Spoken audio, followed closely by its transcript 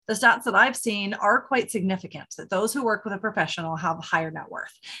the stats that I've seen are quite significant, that those who work with a professional have higher net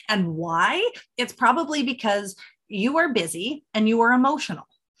worth. And why? It's probably because you are busy and you are emotional.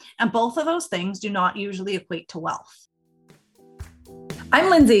 And both of those things do not usually equate to wealth. I'm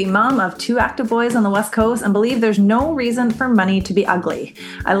Lindsay, mom of 2 active boys on the West Coast, and believe there's no reason for money to be ugly.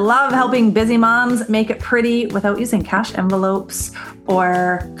 I love helping busy moms make it pretty without using cash envelopes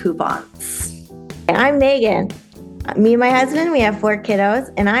or coupons. I'm Megan. Me and my husband, we have 4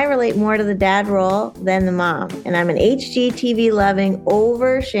 kiddos, and I relate more to the dad role than the mom. And I'm an HGTV loving,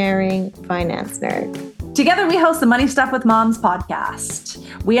 oversharing finance nerd. Together, we host the Money Stuff with Moms podcast.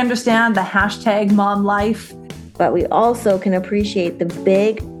 We understand the hashtag mom life, but we also can appreciate the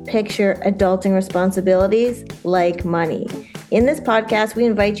big picture adulting responsibilities like money. In this podcast, we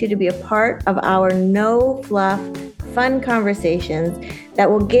invite you to be a part of our no fluff, fun conversations that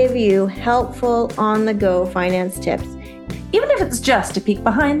will give you helpful on-the-go finance tips. Even if it's just to peek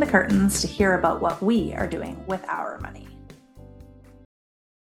behind the curtains to hear about what we are doing with our money.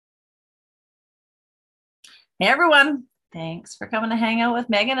 Hey everyone. Thanks for coming to hang out with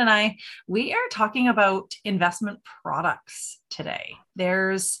Megan and I. We are talking about investment products today.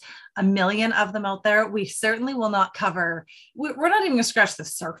 There's a million of them out there. We certainly will not cover, we're not even going to scratch the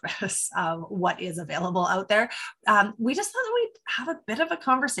surface of what is available out there. We just thought that we'd have a bit of a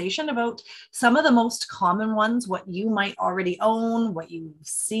conversation about some of the most common ones, what you might already own, what you've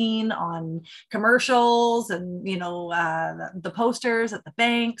seen on commercials and, the posters at the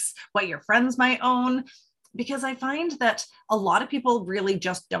banks, what your friends might own. Because I find that a lot of people really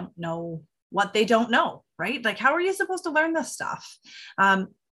just don't know what they don't know, right? Like, how are you supposed to learn this stuff? And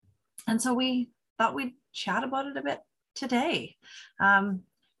so we thought we'd chat about it a bit today.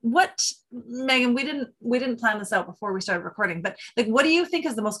 Megan, we didn't plan this out before we started recording, but like, what do you think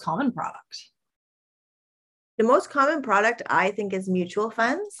is the most common product? The most common product, I think, is mutual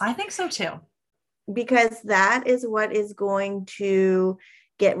funds. I think so too. Because that is what is going to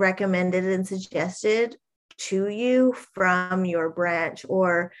get recommended and suggested to you from your branch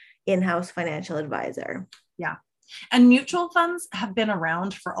or in-house financial advisor. Yeah. And mutual funds have been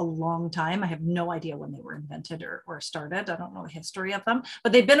around for a long time. I have no idea when they were invented or started. I don't know the history of them,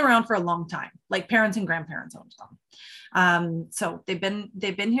 but they've been around for a long time. Like parents and grandparents owned them. So they've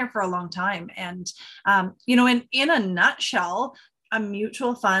been here for a long time. And, in a nutshell, a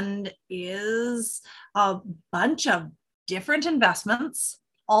mutual fund is a bunch of different investments,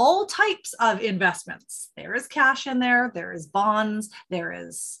 all types of investments. There is cash in there. There is bonds. There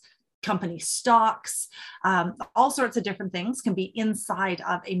is company stocks. All sorts of different things can be inside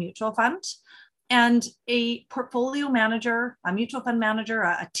of a mutual fund. And a portfolio manager, a mutual fund manager,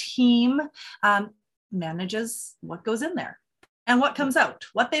 a team manages what goes in there and what comes out,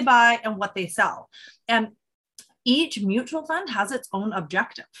 what they buy and what they sell. And each mutual fund has its own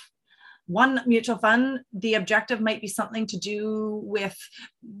objective. One mutual fund, the objective might be something to do with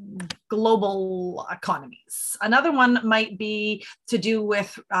global economies. Another one might be to do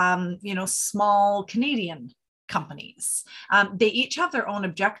with, small Canadian companies. They each have their own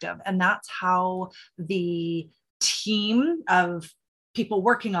objective, and that's how the team of people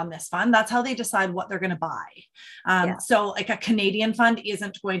working on this fund, that's how they decide what they're going to buy. So like a Canadian fund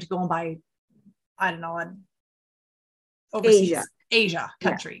isn't going to go and buy, I don't know, an overseas Asia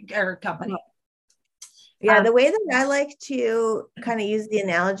country or company. Yeah, the way that I like to kind of use the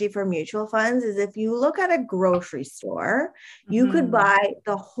analogy for mutual funds is if you look at a grocery store, you could buy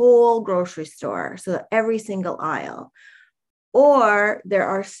the whole grocery store, so every single aisle. Or there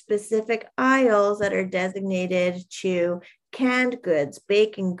are specific aisles that are designated to canned goods,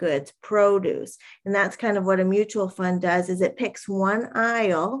 baking goods, produce. And that's kind of what a mutual fund does, is it picks one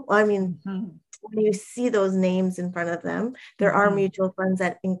aisle. When you see those names in front of them, there are mutual funds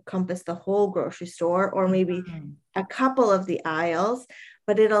that encompass the whole grocery store or maybe a couple of the aisles,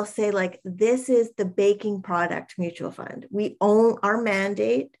 but it'll say like, this is the baking product mutual fund. Our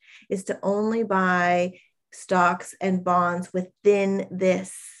mandate is to only buy stocks and bonds within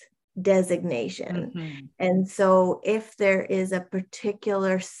this designation. And so if there is a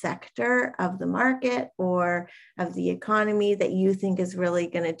particular sector of the market or of the economy that you think is really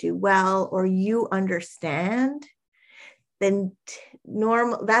going to do well, or you understand, then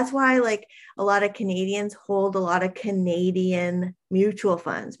that's why like a lot of Canadians hold a lot of Canadian mutual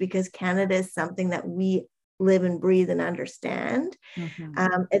funds, because Canada is something that we live and breathe and understand.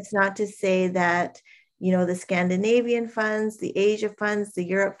 It's not to say that the Scandinavian funds, the Asia funds, the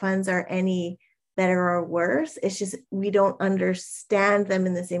Europe funds are any better or worse. It's just we don't understand them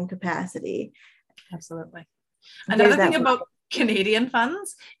in the same capacity. Absolutely. Another thing about Canadian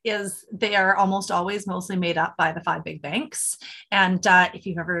funds is they are almost always mostly made up by the 5 big banks. And if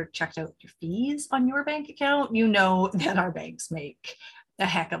you've ever checked out your fees on your bank account, you know that our banks make a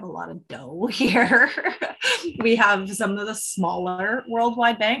heck of a lot of dough here. We have some of the smaller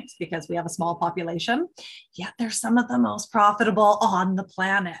worldwide banks because we have a small population, yet they're some of the most profitable on the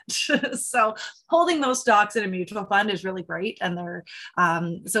planet. So holding those stocks in a mutual fund is really great. And they're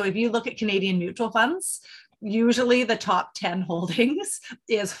so if you look at Canadian mutual funds, usually the top 10 holdings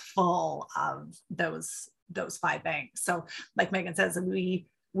is full of those 5 banks. So like Megan says, we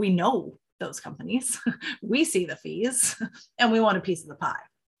know those companies, we see the fees, and we want a piece of the pie.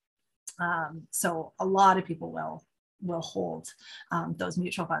 So a lot of people will hold those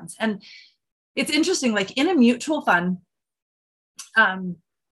mutual funds. And it's interesting, like in a mutual fund,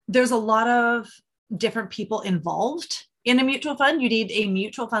 there's a lot of different people involved. In a mutual fund, you need a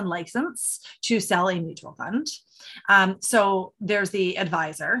mutual fund license to sell a mutual fund. So there's the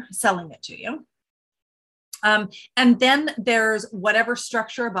advisor selling it to you. And then there's whatever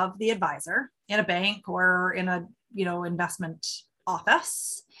structure above the advisor in a bank or in a investment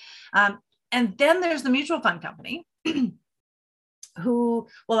office. And then there's the mutual fund company who,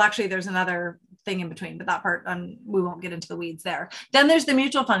 well, actually there's another thing in between, but that part, we won't get into the weeds there. Then there's the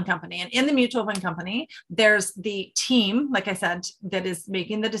mutual fund company. And in the mutual fund company, there's the team, like I said, that is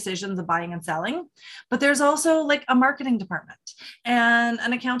making the decisions of buying and selling. But there's also like a marketing department and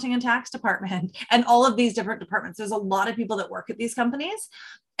an accounting and tax department and all of these different departments. There's a lot of people that work at these companies.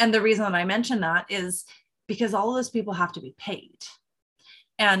 And the reason that I mention that is because all of those people have to be paid.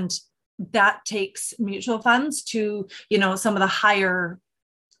 And that takes mutual funds to, some of the higher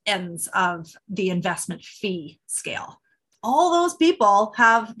ends of the investment fee scale. All those people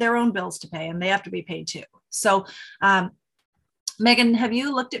have their own bills to pay and they have to be paid too. So, Megan, have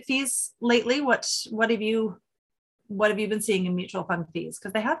you looked at fees lately? What have you been seeing in mutual fund fees?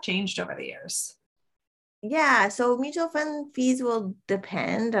 Because they have changed over the years. Yeah, so mutual fund fees will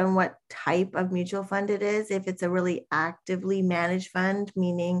depend on what type of mutual fund it is. If it's a really actively managed fund,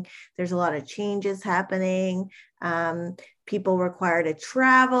 meaning there's a lot of changes happening, people require to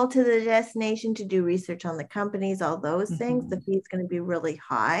travel to the destination to do research on the companies, all those things, the fee is going to be really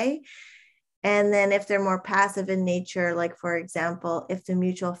high. And then if they're more passive in nature, like for example, if the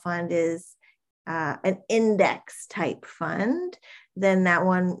mutual fund is an index type fund, then that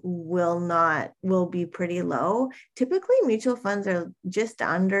one will be pretty low. Typically mutual funds are just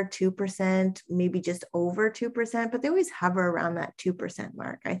under 2%, maybe just over 2%, but they always hover around that 2%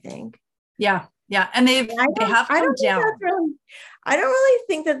 mark, I think. Yeah. And they have come down. I don't really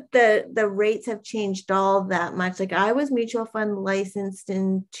think that the rates have changed all that much. Like I was mutual fund licensed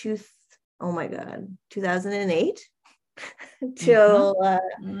in 2008 till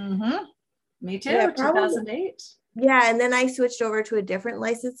Me too, yeah, 2008. Yeah, and then I switched over to a different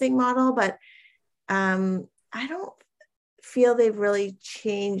licensing model, but I don't feel they've really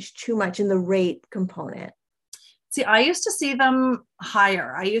changed too much in the rate component. See, I used to see them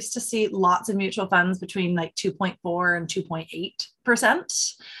higher. I used to see lots of mutual funds between like 2.4 and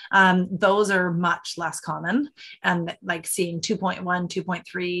 2.8%. Those are much less common. And like seeing 2.1,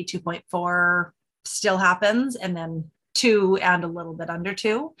 2.3, 2.4 still happens, and then 2 and a little bit under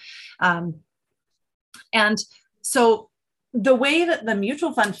 2. And so the way that the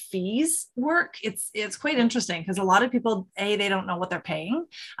mutual fund fees work, it's quite interesting because a lot of people, A, they don't know what they're paying,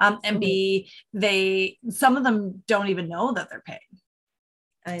 and B, some of them don't even know that they're paying.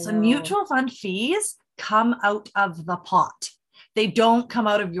 So mutual fund fees come out of the pot. They don't come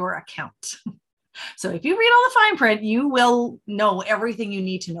out of your account. So if you read all the fine print, you will know everything you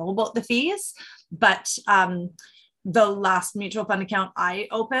need to know about the fees. But the last mutual fund account I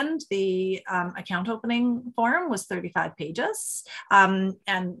opened, the account opening form was 35 pages. And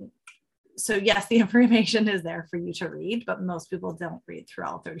so yes, the information is there for you to read, but most people don't read through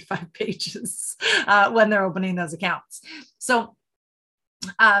all 35 pages when they're opening those accounts. So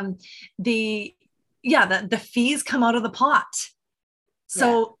the fees come out of the pot.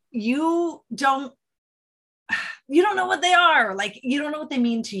 So you don't know what they are. Like, you don't know what they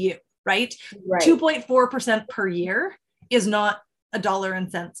mean to you. Right? 2.4% per year is not a dollar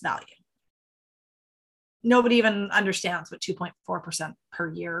and cents value. Nobody even understands what 2.4%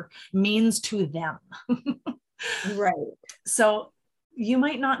 per year means to them. Right. So you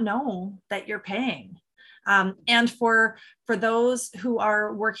might not know that you're paying. And for those who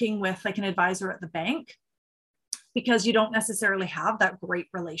are working with like an advisor at the bank, because you don't necessarily have that great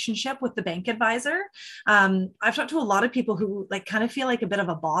relationship with the bank advisor. I've talked to a lot of people who like kind of feel like a bit of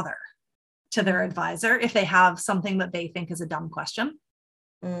a bother to their advisor if they have something that they think is a dumb question.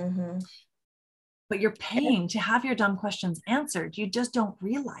 but you're paying to have your dumb questions answered. You just don't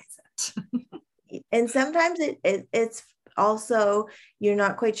realize it. And sometimes it's also, you're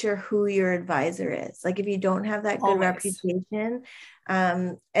not quite sure who your advisor is. Like if you don't have that good reputation,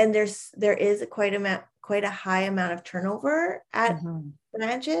 and there is quite a high amount of turnover at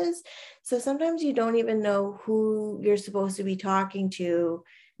branches. So sometimes you don't even know who you're supposed to be talking to,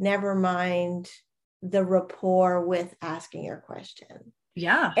 never mind the rapport with asking your question.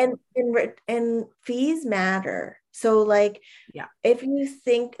 Yeah. And fees matter. So like, if you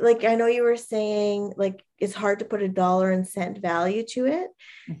think, like, I know you were saying, like, it's hard to put a dollar and cent value to it.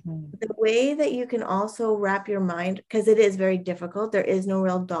 The way that you can also wrap your mind, because it is very difficult, there is no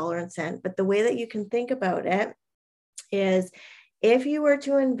real dollar and cent, but the way that you can think about it is, if you were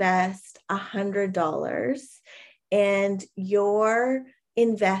to invest $100 and your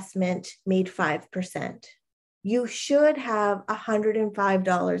investment made 5%, you should have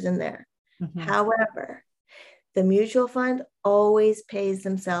 $105 in there. However, the mutual fund always pays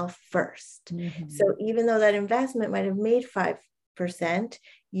themselves first. So even though that investment might have made 5%,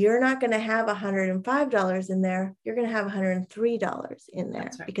 you're not going to have $105 in there. You're going to have $103 in there,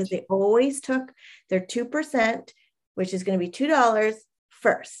 because they always took their 2%, which is going to be $2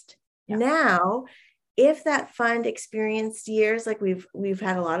 first. Now, if that fund experienced years, like we've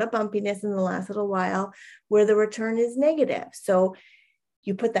had a lot of bumpiness in the last little while, where the return is negative. So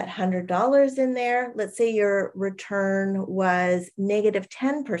you put that $100 in there. Let's say your return was negative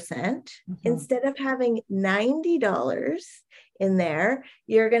 10%. Instead of having $90 in there,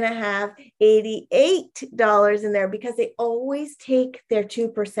 you're going to have $88 in there, because they always take their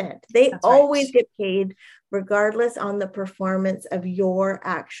 2%. They always get paid regardless on the performance of your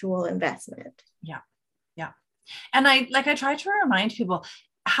actual investment. And I try to remind people,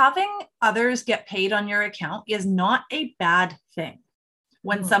 having others get paid on your account is not a bad thing.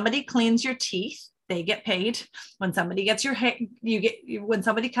 When somebody cleans your teeth, they get paid. When somebody gets your hair, when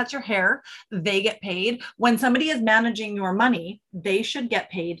somebody cuts your hair, they get paid. When somebody is managing your money, they should get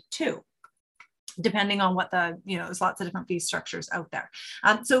paid too, depending on what there's lots of different fee structures out there.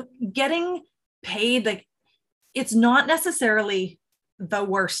 So getting paid, like, it's not necessarily the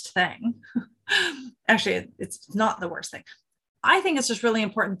worst thing. Actually, it's not the worst thing. I think it's just really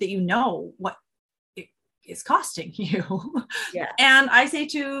important that you know what it is costing you. And I say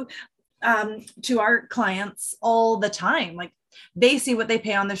to our clients all the time, like, they see what they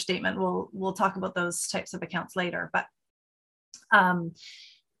pay on their statement. We'll talk about those types of accounts later, but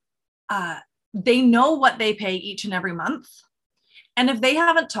they know what they pay each and every month. And if they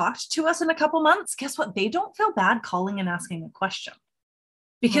haven't talked to us in a couple months, guess what? They don't feel bad calling and asking a question,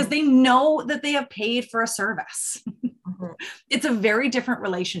 because they know that they have paid for a service. It's a very different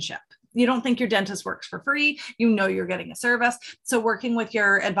relationship. You don't think your dentist works for free. You know you're getting a service. So working with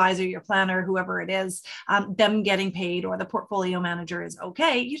your advisor, your planner, whoever it is, them getting paid, or the portfolio manager is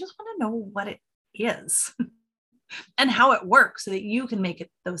okay. You just want to know what it is and how it works, so that you can make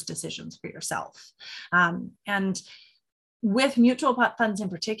those decisions for yourself. And with mutual funds in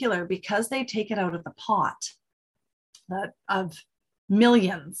particular, because they take it out of the pot of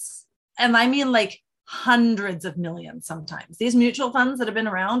millions, and I mean like hundreds of millions sometimes. These mutual funds that have been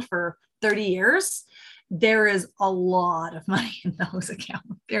around for 30 years, there is a lot of money in those accounts,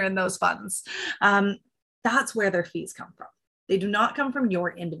 they're in those funds. That's where their fees come from. They do not come from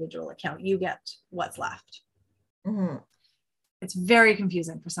your individual account. You get what's left. It's very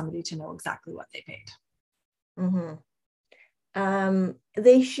confusing for somebody to know exactly what they paid.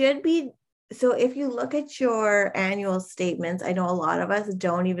 They should be. So if you look at your annual statements, I know a lot of us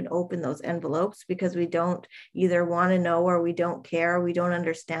don't even open those envelopes, because we don't either want to know, or we don't care, or we don't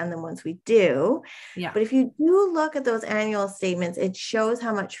understand them once we do. But if you do look at those annual statements, it shows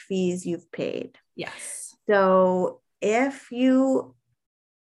how much fees you've paid. So if you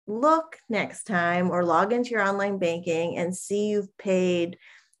look next time, or log into your online banking and see you've paid,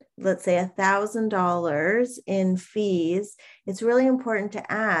 let's say, $1,000 in fees, it's really important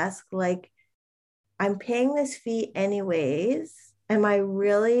to ask, like, I'm paying this fee anyways. Am I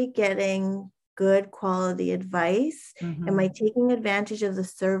really getting good quality advice? Am I taking advantage of the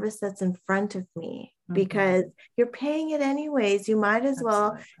service that's in front of me? Because you're paying it anyways. You might as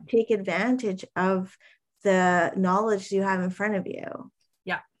well take advantage of the knowledge you have in front of you.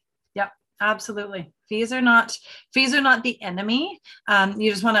 Absolutely. Fees are not the enemy.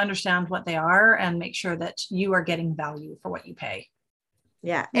 You just want to understand what they are and make sure that you are getting value for what you pay.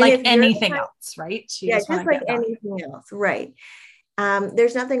 Like anything else, right? Just like anything else, right?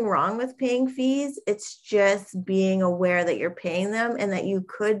 There's nothing wrong with paying fees. It's just being aware that you're paying them, and that you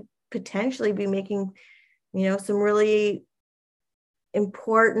could potentially be making, some really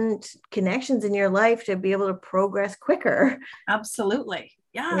important connections in your life to be able to progress quicker. Absolutely.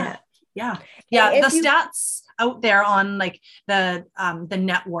 Yeah. Yeah. The stats out there on like the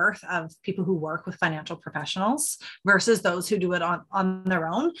net worth of people who work with financial professionals versus those who do it on their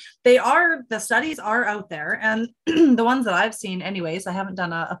own, the studies are out there, and the ones that I've seen anyways, I haven't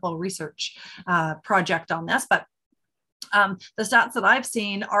done a full research project on this, but the stats that I've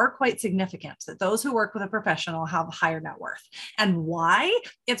seen are quite significant, that those who work with a professional have a higher net worth. And why?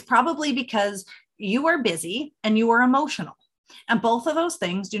 It's probably because you are busy and you are emotional. And both of those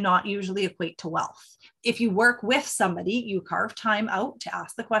things do not usually equate to wealth. If you work with somebody, you carve time out to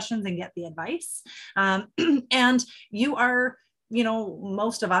ask the questions and get the advice. And you are,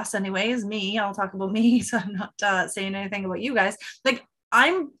 most of us anyways, me, I'll talk about me, so I'm not saying anything about you guys. Like,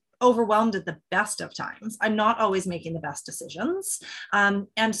 I'm overwhelmed at the best of times. I'm not always making the best decisions. And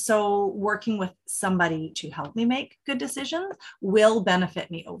so working with somebody to help me make good decisions will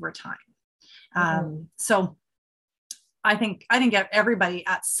benefit me over time. So I think everybody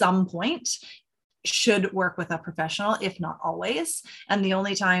at some point should work with a professional, if not always. And the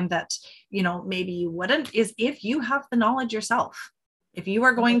only time that, maybe you wouldn't is if you have the knowledge yourself. If you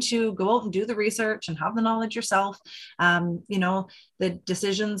are going to go out and do the research and have the knowledge yourself, the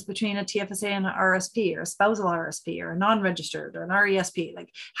decisions between a TFSA and an RSP, or a spousal RSP, or a non-registered, or an RESP, like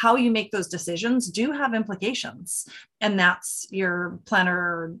how you make those decisions do have implications. And that's your planner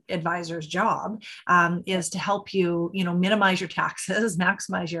or advisor's job, is to help you, minimize your taxes,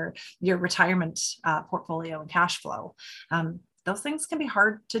 maximize your retirement portfolio and cash flow. Those things can be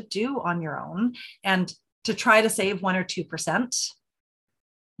hard to do on your own, and to try to save 1 or 2%.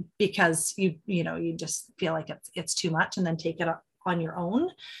 Because you just feel like it's too much, and then take it up on your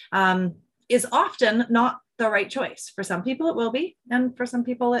own, is often not the right choice. For some people it will be, and for some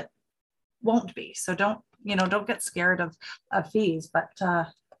people it won't be. So don't get scared of fees, but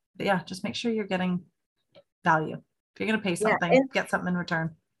yeah, just make sure you're getting value. If you're going to pay something, get something in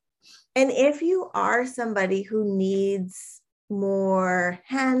return. And if you are somebody who needs more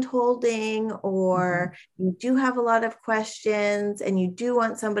hand holding, or you do have a lot of questions and you do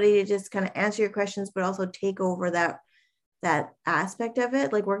want somebody to just kind of answer your questions, but also take over that aspect of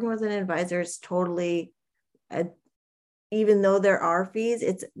it, like working with an advisor is totally, even though there are fees,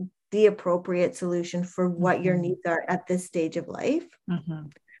 it's the appropriate solution for what your needs are at this stage of life.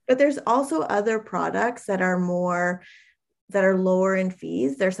 But there's also other products that are lower in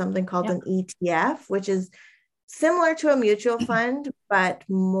fees. There's something called an ETF, which is similar to a mutual fund, but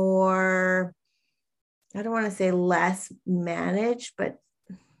more, I don't want to say less managed, but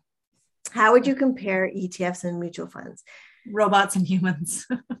how would you compare ETFs and mutual funds? Robots and humans.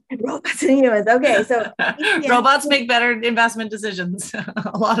 Robots and humans. Okay. So ETFs, robots make better investment decisions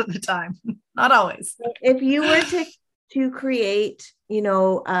a lot of the time, not always. If you were to create, an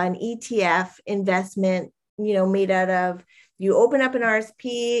ETF investment, made out of, you open up an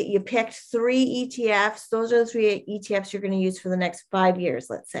RSP, you picked 3 ETFs. Those are the 3 ETFs you're going to use for the next 5 years,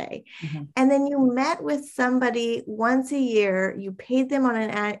 let's say. And then you met with somebody once a year, you paid them on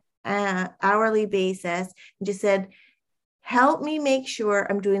an hourly basis, and just said, help me make sure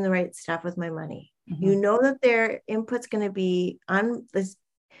I'm doing the right stuff with my money. You know that their input's going to be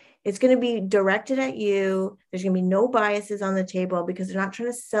it's going to be directed at you. There's going to be no biases on the table, because they're not trying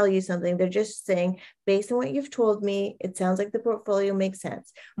to sell you something. They're just saying, based on what you've told me, it sounds like the portfolio makes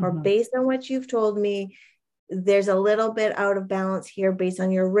sense. Or based on what you've told me, there's a little bit out of balance here based on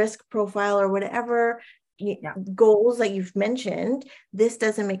your risk profile or whatever goals that you've mentioned. This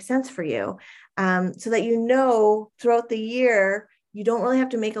doesn't make sense for you. So that, throughout the year, you don't really have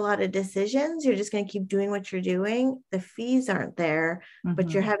to make a lot of decisions. You're just going to keep doing what you're doing. The fees aren't there, but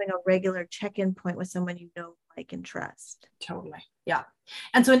you're having a regular check-in point with someone you know, like, and trust. Totally. Yeah.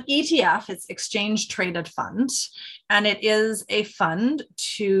 And so an ETF is exchange traded fund, and it is a fund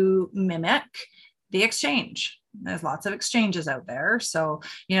to mimic the exchange. There's lots of exchanges out there. So,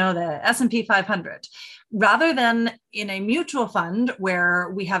 the S&P 500, rather than in a mutual fund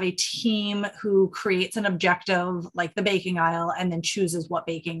where we have a team who creates an objective like the baking aisle and then chooses what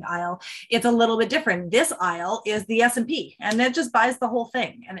baking aisle, it's a little bit different. This aisle is the S&P, and it just buys the whole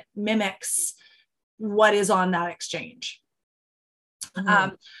thing, and it mimics what is on that exchange.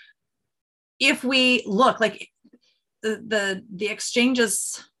 If we look, like, the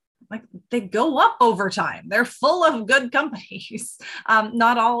exchanges, like, they go up over time. They're full of good companies.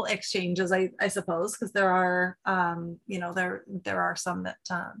 Not all exchanges, I suppose, because there are, there are some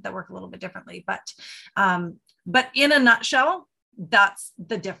that work a little bit differently. But in a nutshell, that's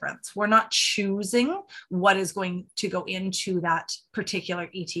the difference. We're not choosing what is going to go into that particular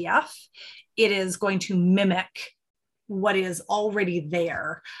ETF. It is going to mimic what is already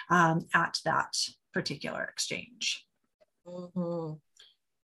there at that particular exchange. Mm-hmm.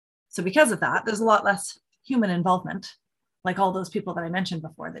 So because of that, there's a lot less human involvement, like all those people that I mentioned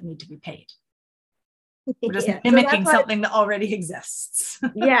before that need to be paid. We're just mimicking something that already exists.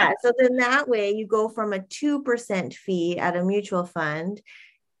 Yeah. So then that way you go from a 2% fee at a mutual fund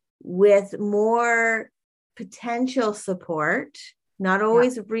with more potential support, not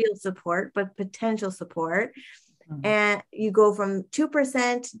always real support, but potential support. Mm-hmm. And you go from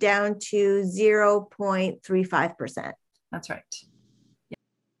 2% down to 0.35%. That's right.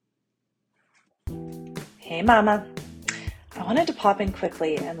 Hey, Mama. I wanted to pop in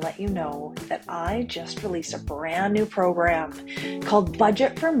quickly and let you know that I just released a brand new program called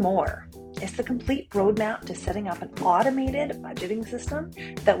Budget for More. It's the complete roadmap to setting up an automated budgeting system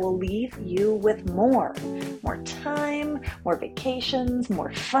that will leave you with more time, more vacations,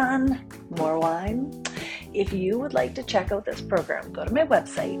 more fun, more wine. If you would like to check out this program, go to my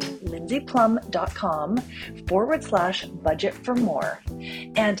website, lindsayplum.com/budget for more.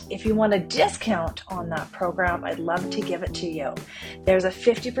 And if you want a discount on that program, I'd love to give it to you. There's a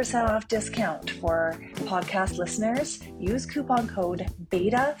 50% off discount for podcast listeners. Use coupon code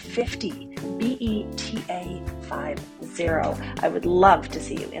BETA50, BETA50. I would love to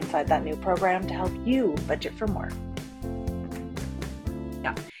see you inside that new program to help you budget for more.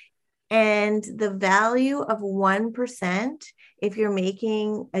 Yeah. And the value of 1%, if you're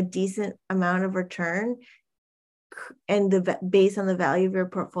making a decent amount of return and based on the value of your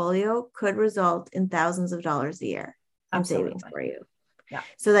portfolio, could result in thousands of dollars a year in savings for you. Yeah.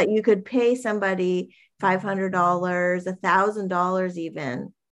 So that you could pay somebody $500, $1,000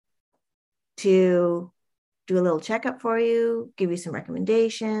 even to do a little checkup for you, give you some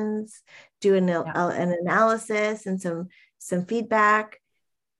recommendations, do an analysis and some feedback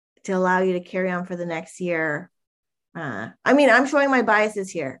to allow you to carry on for the next year. I mean, I'm showing my biases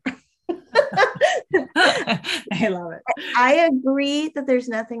here. I love it. I agree that there's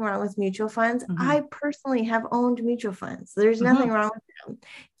nothing wrong with mutual funds. Mm-hmm. I personally have owned mutual funds. There's nothing wrong with them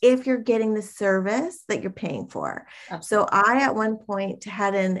if you're getting the service that you're paying for. Absolutely. So I, at one point,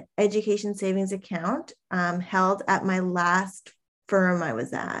 had an education savings account held at my last firm I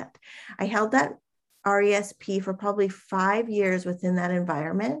was at. I held that RESP for probably 5 years within that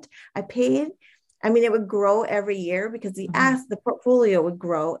environment. It would grow every year because the portfolio would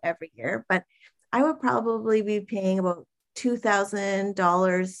grow every year, but I would probably be paying about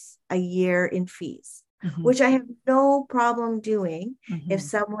 $2,000 a year in fees, which I have no problem doing if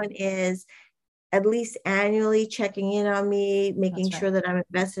someone is at least annually checking in on me, making sure that I'm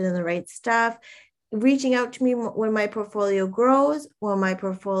invested in the right stuff, reaching out to me when my portfolio grows, when my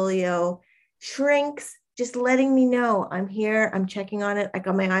portfolio shrinks, just letting me know I'm here, I'm checking on it, I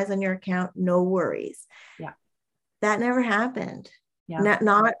got my eyes on your account, no worries. Yeah. That never happened. Yeah.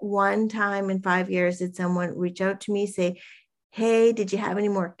 Not one time in 5 years did someone reach out to me, say, hey, did you have any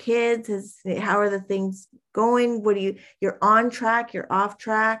more kids? How are the things going? You're on track, you're off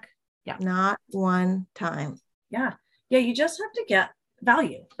track? Yeah. Not one time. Yeah. Yeah. You just have to get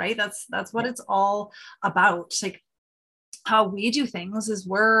value, right? That's what it's all about. Like, how we do things is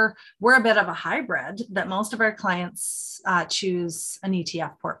we're a bit of a hybrid that most of our clients choose an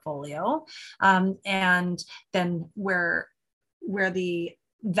ETF portfolio. And then where the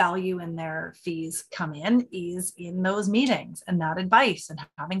value in their fees come in is in those meetings and that advice and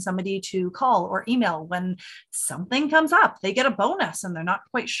having somebody to call or email when something comes up. They get a bonus and they're not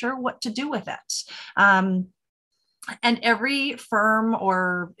quite sure what to do with it. And every firm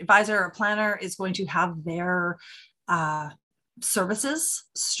or advisor or planner is going to have their services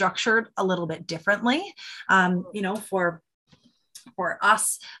structured a little bit differently. For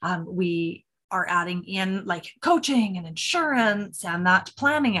us, we are adding in like coaching and insurance and that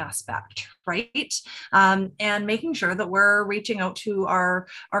planning aspect, right? And making sure that we're reaching out to our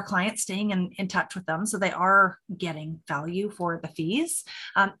clients, staying in touch with them so they are getting value for the fees.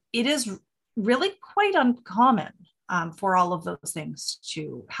 It is really quite uncommon for all of those things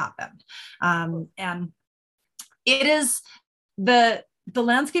to happen. And it is the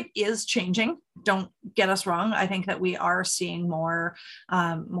landscape is changing. Don't get us wrong. I think that we are seeing more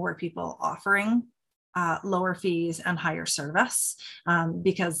people offering lower fees and higher service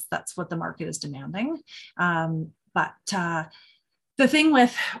because that's what the market is demanding. But the thing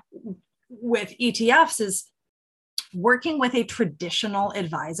with ETFs is working with a traditional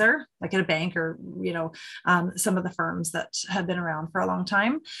advisor, like at a bank or, some of the firms that have been around for a long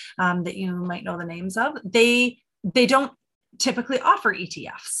time that you might know the names of, they don't typically offer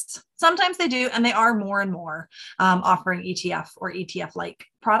ETFs. Sometimes they do, and they are more and more offering ETF or ETF-like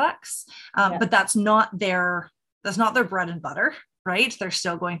products, but that's not their That's not their bread and butter, right? They're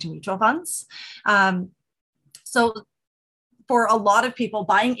still going to mutual funds. So for a lot of people,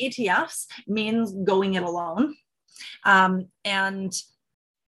 buying ETFs means going it alone. And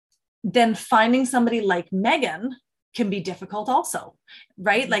then finding somebody like Megan can be difficult also,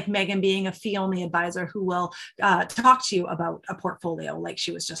 right? Like Megan being a fee-only advisor who will talk to you about a portfolio, like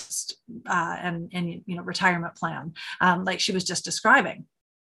she was just, and retirement plan, like she was just describing.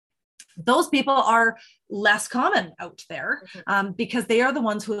 Those people are less common out there because they are the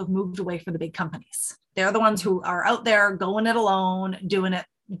ones who have moved away from the big companies. They're the ones who are out there going it alone, doing it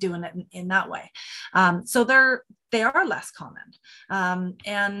in that way. So they are less common.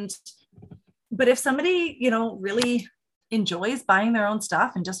 But if somebody, really enjoys buying their own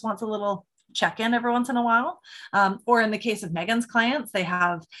stuff and just wants a little check-in every once in a while, or in the case of Megan's clients, they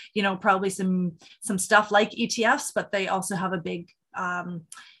have, probably some stuff like ETFs, but they also have a big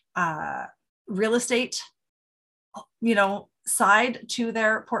real estate, side to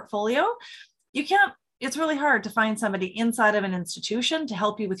their portfolio. It's really hard to find somebody inside of an institution to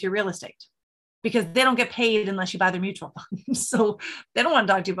help you with your real estate, because they don't get paid unless you buy their mutual funds. So they don't want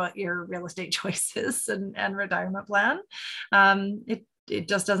to talk to you about your real estate choices and retirement plan. It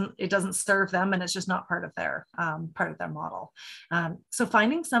just doesn't serve them, and it's just not part of their model. So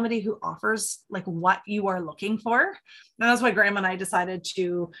finding somebody who offers like what you are looking for, and that's why Graham and I decided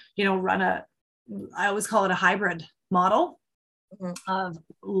to, run I always call it a hybrid model of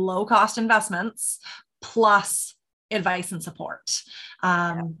low cost investments plus advice and support.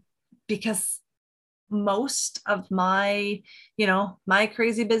 Because most of my, my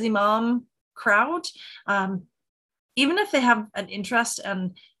crazy busy mom crowd, even if they have an interest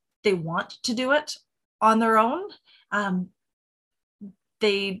and they want to do it on their own,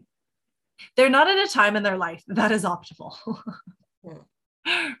 they're not at a time in their life that is optimal,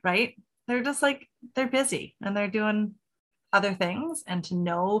 right? They're just like, they're busy and they're doing other things. And to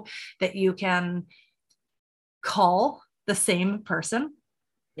know that you can call the same person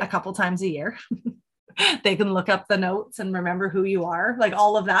a couple times a year, they can look up the notes and remember who you are. Like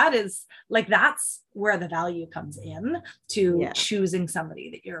all of that is like, that's where the value comes in to choosing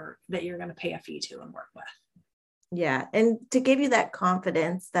somebody that you're going to pay a fee to and work with. Yeah. And to give you that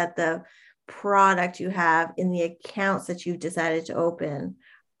confidence that the product you have in the accounts that you've decided to open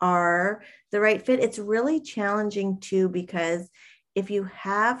are the right fit. It's really challenging too, because if you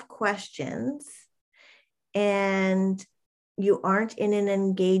have questions and you aren't in an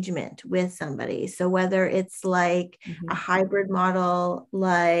engagement with somebody, so whether it's like a hybrid model,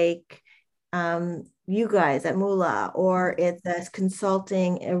 like you guys at Moolah, or it's a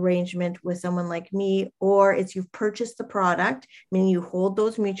consulting arrangement with someone like me, or it's you've purchased the product, meaning you hold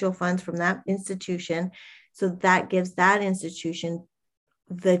those mutual funds from that institution. So that gives that institution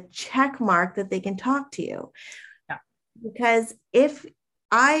the check mark that they can talk to you. Yeah. Because if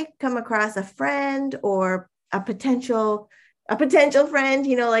I come across a friend or a potential friend,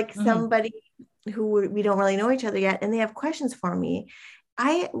 like somebody who we don't really know each other yet, and they have questions for me,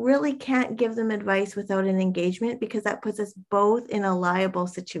 I really can't give them advice without an engagement, because that puts us both in a liable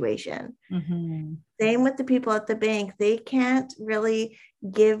situation. Same with the people at the bank. They can't really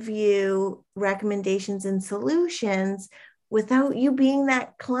give you recommendations and solutions without you being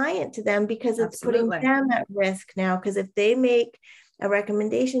that client to them, because it's putting them at risk now. Because if they make a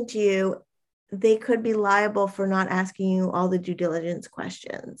recommendation to you, they could be liable for not asking you all the due diligence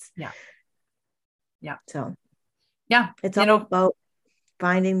questions. Yeah. So it's all about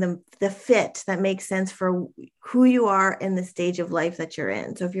finding the fit that makes sense for who you are in the stage of life that you're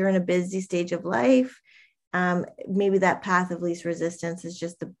in. So if you're in a busy stage of life, maybe that path of least resistance is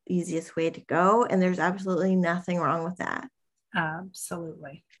just the easiest way to go. And there's absolutely nothing wrong with that.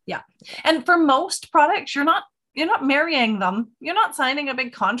 Absolutely. Yeah. And for most products, you're not marrying them. You're not signing a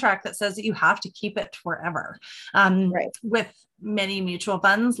big contract that says that you have to keep it forever. With many mutual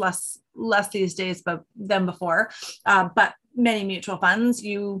funds, less these days than before. But many mutual funds,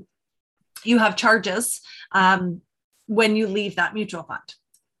 you have charges when you leave that mutual fund.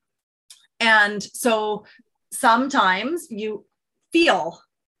 And so sometimes you feel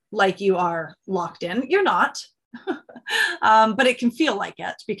like you are locked in. You're not. But it can feel like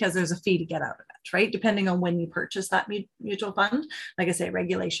it because there's a fee to get out of it, right? Depending on when you purchase that mutual fund. Like I say,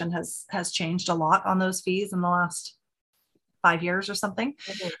 regulation has changed a lot on those fees in the last 5 years or something.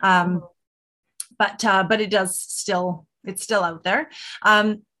 But it's still out there.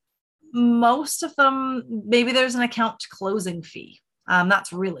 Most of them, maybe there's an account closing fee.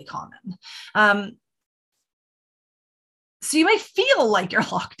 That's really common. So you may feel like you're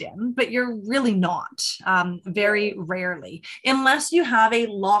locked in, but you're really not, very rarely, unless you have a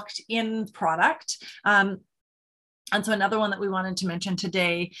locked in product. And so another one that we wanted to mention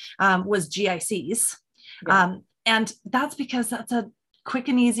today was GICs. Yeah. And that's because that's a quick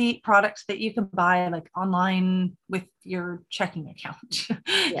and easy product that you can buy like online with your checking account.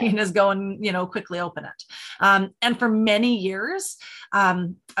 Yeah. You can just go and, quickly open it. And for many years,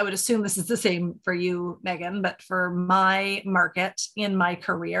 I would assume this is the same for you, Megan, but for my market in my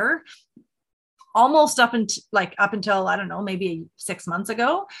career, almost up until, I don't know, maybe 6 months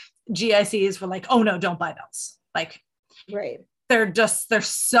ago, GICs were like, oh no, don't buy those. Like, right. They're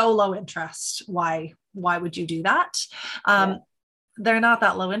so low interest. Why would you do that? They're not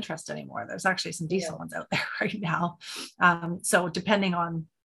that low interest anymore. There's actually some decent ones out there right now. So depending on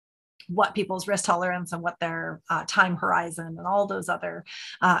what people's risk tolerance and what their time horizon and all those other,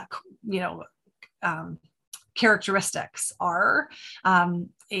 characteristics are,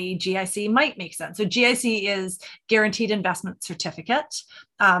 a GIC might make sense. So GIC is Guaranteed Investment Certificate.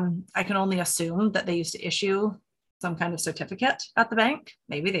 I can only assume that they used to issue some kind of certificate at the bank.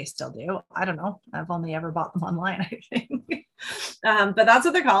 Maybe they still do. I don't know. I've only ever bought them online, I think. But that's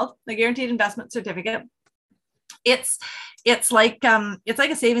what they're called, the Guaranteed Investment Certificate. It's like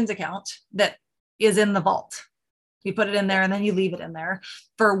a savings account that is in the vault. You put it in there and then you leave it in there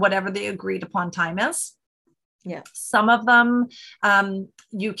for whatever the agreed upon time is. Yeah. Some of them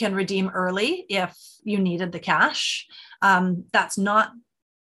you can redeem early if you needed the cash. That's not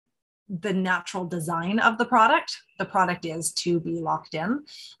the natural design of the product. The product is to be locked in.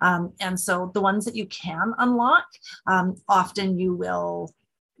 And so the ones that you can unlock, often you will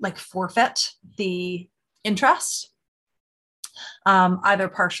like forfeit the interest, either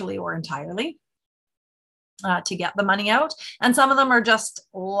partially or entirely. To get the money out. And some of them are just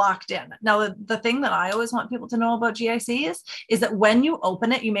locked in. Now, the thing that I always want people to know about GICs is that when you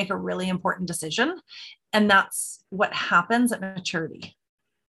open it, you make a really important decision. And that's what happens at maturity.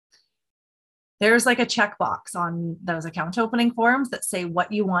 There's like a checkbox on those account opening forms that say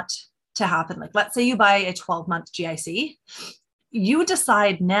what you want to happen. Like, let's say you buy a 12-month GIC. You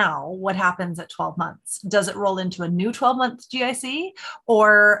decide now what happens at 12 months. Does it roll into a new 12-month GIC,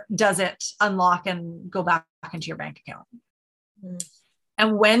 or does it unlock and go back into your bank account? Mm.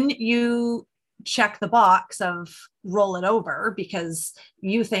 And when you check the box of roll it over because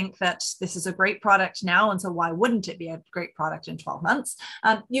you think that this is a great product now, and so why wouldn't it be a great product in 12 months?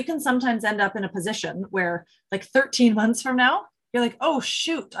 You can sometimes end up in a position where like 13 months from now, you're like, oh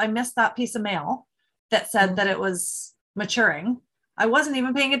shoot, I missed that piece of mail that said that it was maturing. I wasn't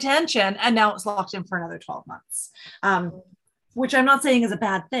even paying attention, and now it's locked in for another 12 months, which I'm not saying is a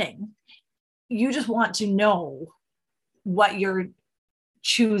bad thing. You just want to know what you're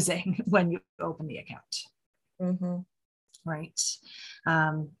choosing when you open the account. Mm-hmm. Right.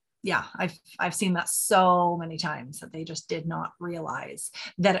 Yeah, I've seen that so many times that they just did not realize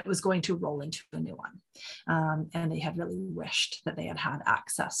that it was going to roll into a new one. And they had really wished that they had had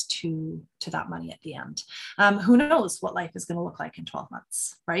access to that money at the end. Who knows what life is going to look like in 12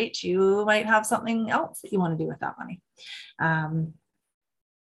 months, right? You might have something else that you want to do with that money.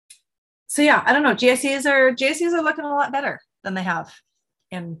 So yeah, I don't know. GICs are looking a lot better than they have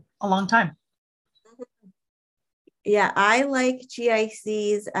in a long time. Yeah, I like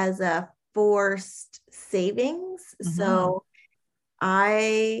GICs as a forced savings. Mm-hmm. So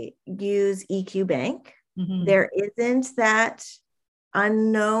I use EQ Bank. Mm-hmm. There isn't that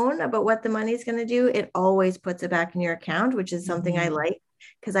unknown about what the money is going to do. It always puts it back in your account, which is something I like,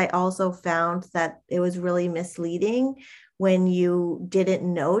 because I also found that it was really misleading when you didn't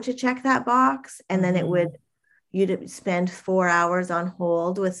know to check that box, and then you'd spend 4 hours on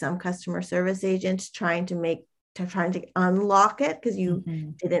hold with some customer service agent trying to unlock it because you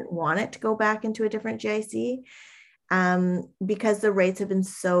didn't want it to go back into a different GIC. Because the rates have been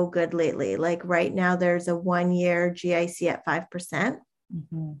so good lately. Like right now, there's a 1-year GIC at 5%.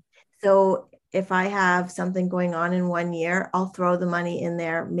 Mm-hmm. So if I have something going on in 1 year, I'll throw the money in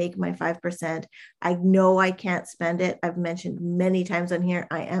there, make my 5%. I know I can't spend it. I've mentioned many times on here,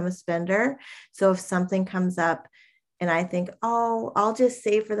 I am a spender. So if something comes up and I think, oh, I'll just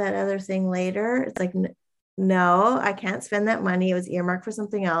save for that other thing later, it's like, no, I can't spend that money. It was earmarked for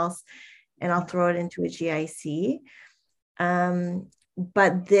something else, and I'll throw it into a GIC.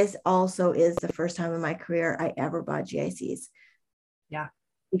 But this also is the first time in my career I ever bought GICs. Yeah.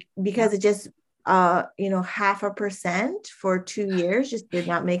 Because it just, 0.5% for 2 years just did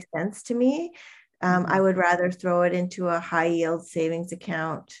not make sense to me. I would rather throw it into a high yield savings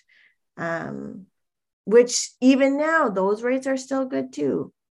account, which even now those rates are still good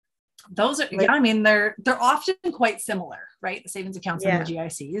too. Those are, like, yeah, I mean, they're often quite similar, right? The savings accounts and the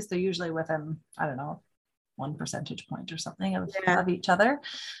GICs, they're usually within, I don't know, 1 percentage point or something Yeah. of each other.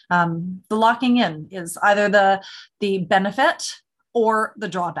 The locking in is either the benefit or the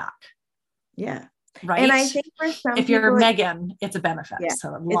drawback. Yeah. Right. And I think for some if you're people, Megan, it's a benefit. Yeah,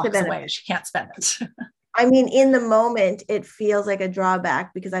 So it it's a locks away. benefit. She can't spend it. I mean, in the moment, it feels like a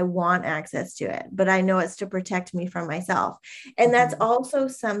drawback because I want access to it, but I know it's to protect me from myself. And that's also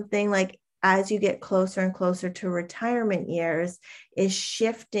something like as you get closer and closer to retirement years, is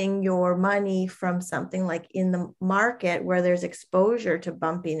shifting your money from something like in the market where there's exposure to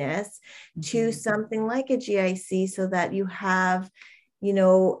bumpiness to something like a GIC so that you have, you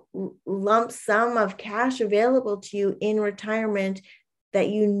know, lump sum of cash available to you in retirement that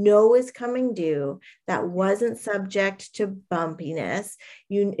you know is coming due, that wasn't subject to bumpiness.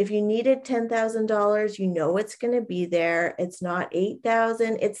 If you needed $10,000, you know it's going to be there. It's not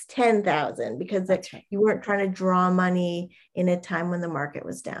 8,000, it's 10,000 because right. You weren't trying to draw money in a time when the market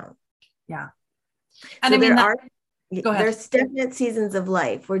was down. Yeah. And so there's definite seasons of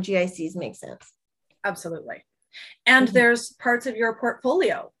life where GICs make sense. Absolutely. And there's parts of your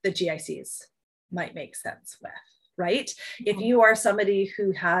portfolio that GICs might make sense with. Right? If you are somebody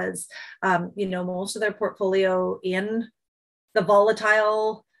who has, most of their portfolio in the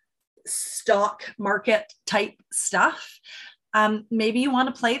volatile stock market type stuff, maybe you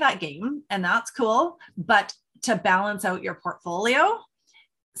want to play that game and that's cool. But to balance out your portfolio,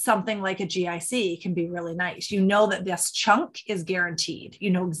 something like a GIC can be really nice. You know that this chunk is guaranteed.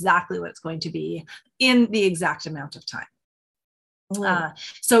 You know exactly what it's going to be in the exact amount of time.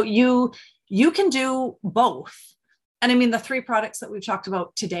 So you can do both. And I mean, the 3 products that we've talked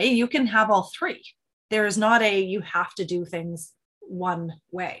about today, you can have all 3. There is not you have to do things one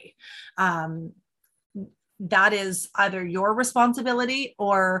way. That is either your responsibility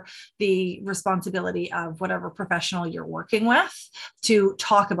or the responsibility of whatever professional you're working with to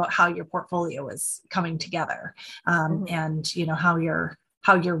talk about how your portfolio is coming together, and how you're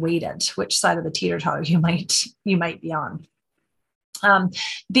weighted, which side of the teeter-totter you might be on.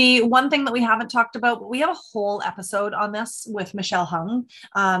 The one thing that we haven't talked about, but we have a whole episode on this with Michelle Hung,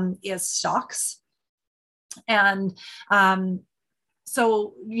 is stocks. And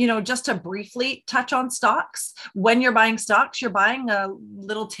so, just to briefly touch on stocks, when you're buying stocks, you're buying a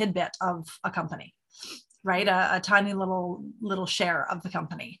little tidbit of a company, right? A tiny little share of the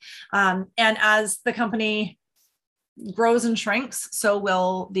company. And as the company grows and shrinks, so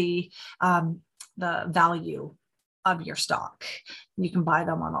will the value of your stock. You can buy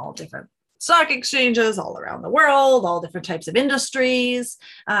them on all different stock exchanges all around the world, all different types of industries.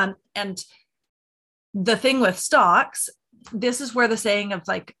 And the thing with stocks, this is where the saying of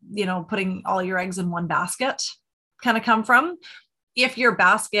putting all your eggs in one basket kind of come from. If your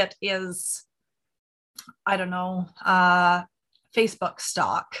basket is, I don't know, Facebook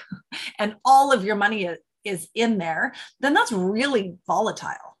stock and all of your money is in there, then that's really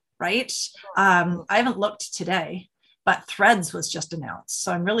volatile, right? I haven't looked today, but Threads was just announced.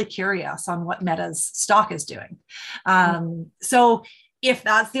 So I'm really curious on what Meta's stock is doing. So if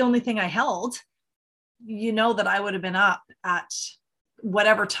that's the only thing I held, that I would have been up at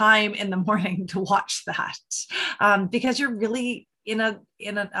whatever time in the morning to watch that, because you're really in a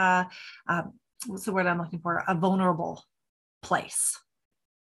what's the word I'm looking for? A vulnerable place.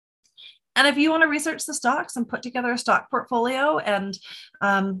 And if you want to research the stocks and put together a stock portfolio, and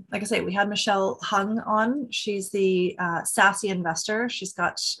like I say, we had Michelle Hung on. She's the Sassy Investor. She's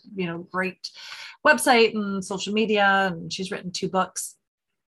got great website and social media, and she's written 2 books.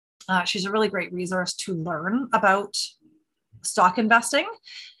 She's a really great resource to learn about stock investing.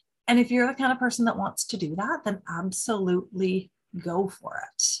 And if you're the kind of person that wants to do that, then absolutely go for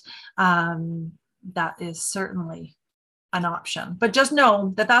it. That is certainly an option, but just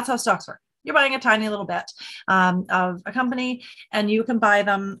know that that's how stocks work. You're buying a tiny little bit of a company, and you can buy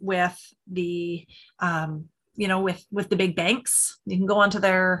them with the, with the big banks. You can go onto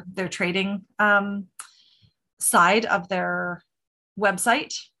their trading side of their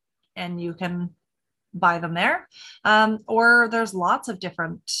website, and you can buy them there. Or there's lots of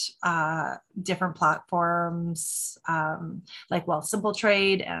different platforms, like Simple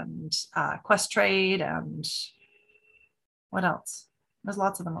Trade and Quest Trade, and what else? There's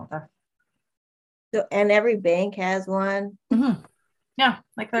lots of them out there. So, and every bank has one. Yeah,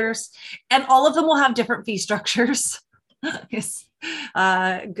 and all of them will have different fee structures. Yes.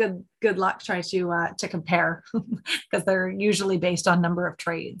 Good luck trying to compare, because they're usually based on number of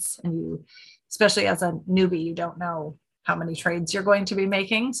trades, and you, especially as a newbie, you don't know how many trades you're going to be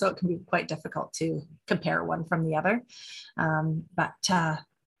making, so it can be quite difficult to compare one from the other. But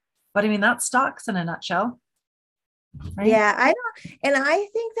I mean, that's stocks in a nutshell. right? Yeah, I don't, and I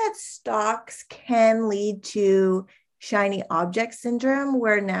think that stocks can lead to shiny object syndrome,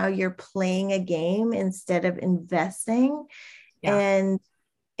 where now you're playing a game instead of investing. Yeah. And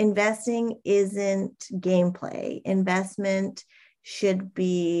investing isn't gameplay. Investment should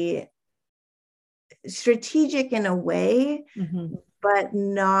be strategic in a way, Mm-hmm. but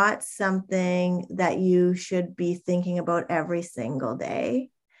not something that you should be thinking about every single day.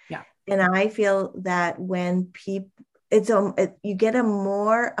 Yeah. And I feel that when people, you get a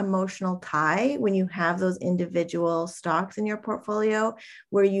more emotional tie when you have those individual stocks in your portfolio,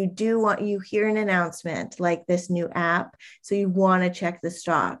 where you hear an announcement like this new app, so you want to check the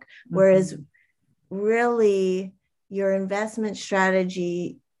stock. Whereas Mm-hmm. really your investment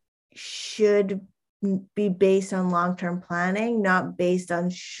strategy should be based on long-term planning, not based on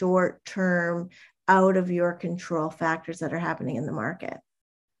short-term out of your control factors that are happening in the market.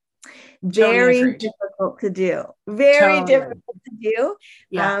 Totally Very agreed. difficult to do. Very Totally. difficult to do.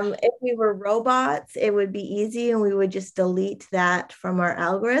 Yeah. If we were robots, it would be easy and we would just delete that from our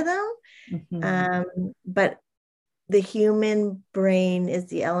algorithm. Mm-hmm. But the human brain is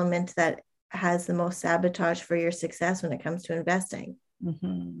the element that has the most sabotage for your success when it comes to investing.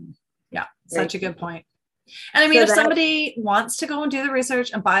 Mm-hmm. Yeah, Very such a good tricky. point. And I mean, So if that, somebody wants to go and do the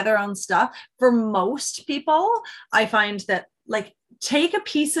research and buy their own stuff, for most people, I find that like take a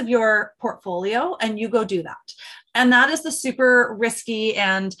piece of your portfolio and you go do that. And that is the super risky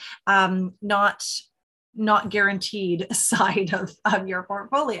and not guaranteed side of your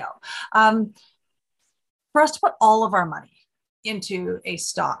portfolio. Um, for us to put all of our money into a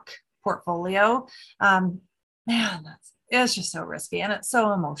stock portfolio, man, it's just so risky and it's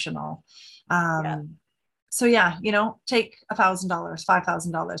so emotional. yeah. So yeah, take $1,000,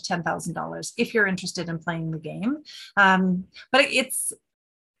 $5,000, $10,000 if you're interested in playing the game. But it's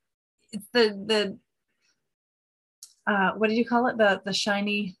the what did you call it? The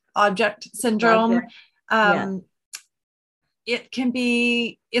shiny object syndrome. Object. Yeah. Um,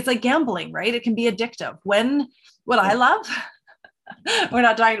 it's like gambling, right? It can be addictive. What I Yeah. love, we're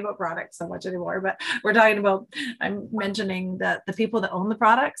not talking about products so much anymore, but I'm mentioning that the people that own the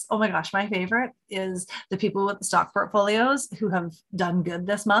products. Oh my gosh, my favorite is the people with the stock portfolios who have done good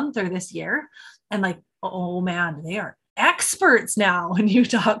this month or this year. And like, oh man, they are experts now when you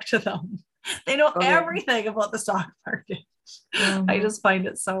talk to them. They know Oh, yeah. everything about the stock market. I Mm-hmm. just find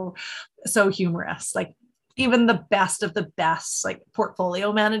it so humorous. Like even the best of the best like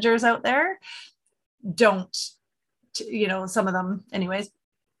portfolio managers out there don't, some of them anyways,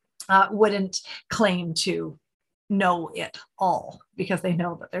 wouldn't claim to know it all because they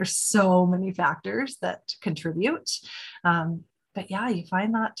know that there's so many factors that contribute. But yeah, you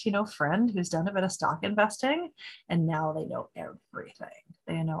find that, friend who's done a bit of stock investing and now they know everything.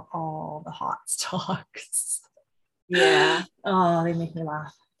 They know all the hot stocks. Yeah. Oh, they make me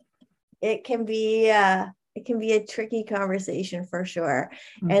laugh. It can be a tricky conversation for sure.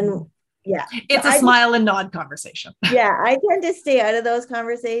 Mm-hmm. And yeah, it's a smile and nod conversation. Yeah, I tend to stay out of those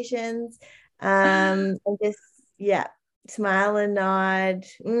conversations. And just, yeah, smile and nod.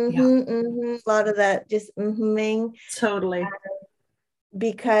 Yeah, A lot of that just totally.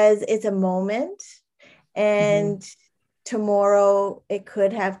 Because it's a moment, and tomorrow it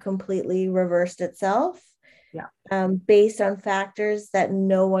could have completely reversed itself. Yeah. Based on factors that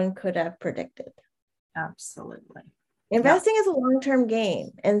no one could have predicted. Absolutely. Investing is a long-term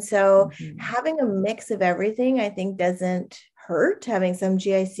game. And so having a mix of everything, I think, doesn't hurt. Having some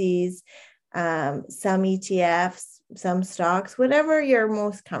GICs, some ETFs, some stocks, whatever you're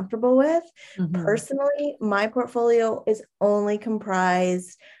most comfortable with. Personally, my portfolio is only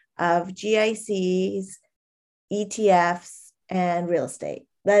comprised of GICs, ETFs, and real estate.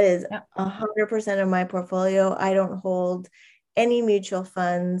 That is 100% of my portfolio. I don't hold any mutual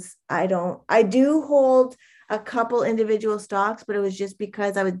funds. I do hold a couple individual stocks, but it was just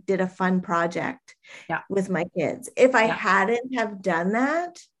because I did a fun project with my kids. If I hadn't have done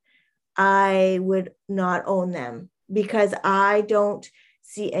that, I would not own them because I don't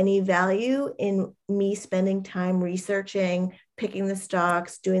see any value in me spending time researching, picking the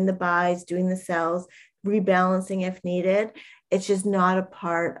stocks, doing the buys, doing the sells, rebalancing if needed. It's just not a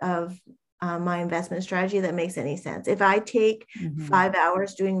part of my investment strategy that makes any sense. If I take 5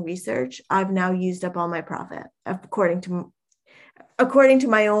 hours doing research, I've now used up all my profit according to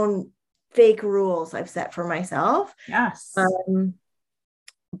my own fake rules I've set for myself. Yes.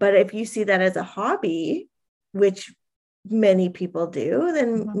 But if you see that as a hobby, which many people do,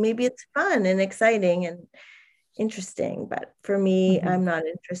 then maybe it's fun and exciting and interesting. But for me, I'm not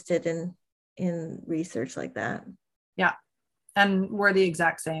interested in research like that. Yeah. And we're the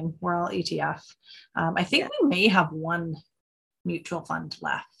exact same. We're all ETF. I think we may have one mutual fund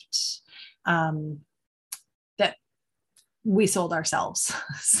left that we sold ourselves.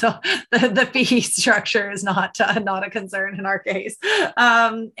 So the fee structure is not a concern in our case.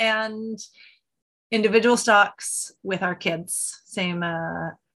 And individual stocks with our kids, same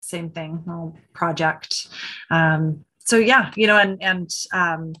thing, project. So yeah,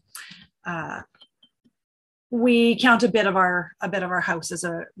 we count a bit of our house as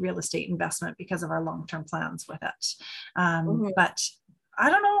a real estate investment because of our long-term plans with it. But I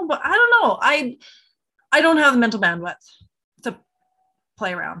don't know. I don't have the mental bandwidth to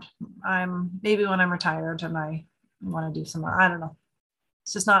play around. Maybe when I'm retired and I want to do some more, I don't know.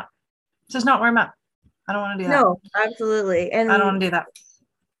 It's just not where I'm at. I don't want to do that. No, absolutely. And I don't want to do that.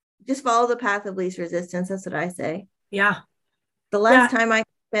 Just follow the path of least resistance. That's what I say. Yeah. The less time I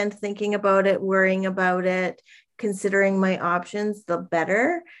spend thinking about it, worrying about it, considering my options, the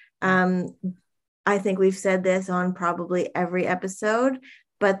better. I think we've said this on probably every episode,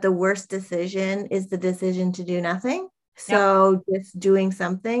 but the worst decision is the decision to do nothing. So just doing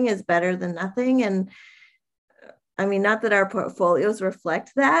something is better than nothing. And I mean, not that our portfolios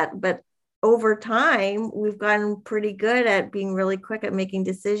reflect that, but over time, we've gotten pretty good at being really quick at making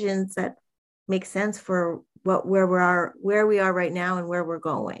decisions that make sense for where we are right now and where we're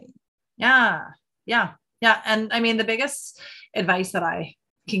going. Yeah. And I mean, the biggest advice that I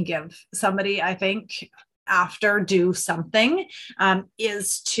can give somebody, I think, after do something,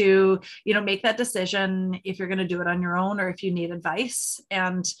 is to, make that decision if you're going to do it on your own or if you need advice.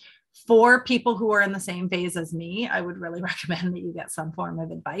 And for people who are in the same phase as me, I would really recommend that you get some form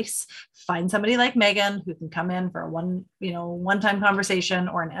of advice. Find somebody like Megan who can come in for a one-time conversation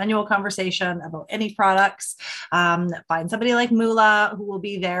or an annual conversation about any products. Find somebody like Mula who will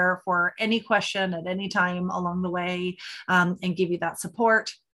be there for any question at any time along the way, and give you that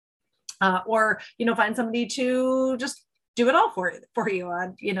support. Or find somebody to just do it all for you,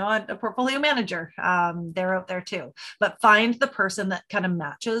 a portfolio manager. They're out there too, but find the person that kind of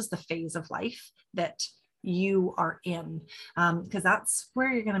matches the phase of life that you are in, because that's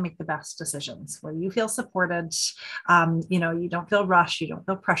where you're going to make the best decisions, where you feel supported, you don't feel rushed, you don't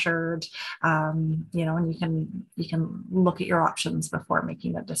feel pressured, and you can look at your options before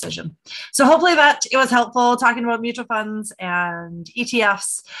making that decision. So hopefully that it was helpful talking about mutual funds and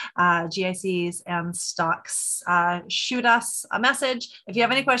ETFs, GICs and stocks. Shoot us a message if you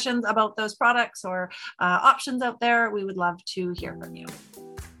have any questions about those products or options out there. We would love to hear from you.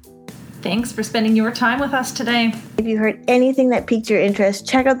 Thanks for spending your time with us today. If you heard anything that piqued your interest,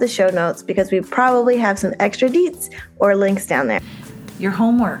 check out the show notes because we probably have some extra deets or links down there. Your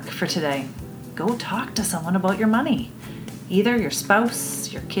homework for today: go talk to someone about your money. Either your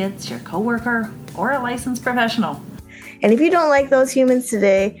spouse, your kids, your coworker, or a licensed professional. And if you don't like those humans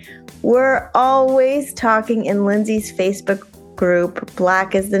today, we're always talking in Lindsay's Facebook group,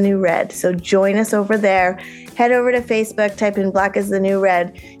 Black is the New Red. So join us over there. Head over to Facebook, type in Black is the New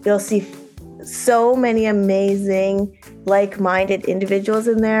Red. You'll see so many amazing, like-minded individuals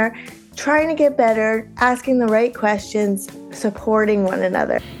in there, trying to get better, asking the right questions, supporting one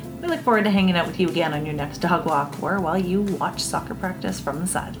another. We look forward to hanging out with you again on your next dog walk or while you watch soccer practice from the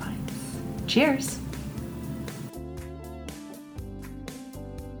sidelines. Cheers.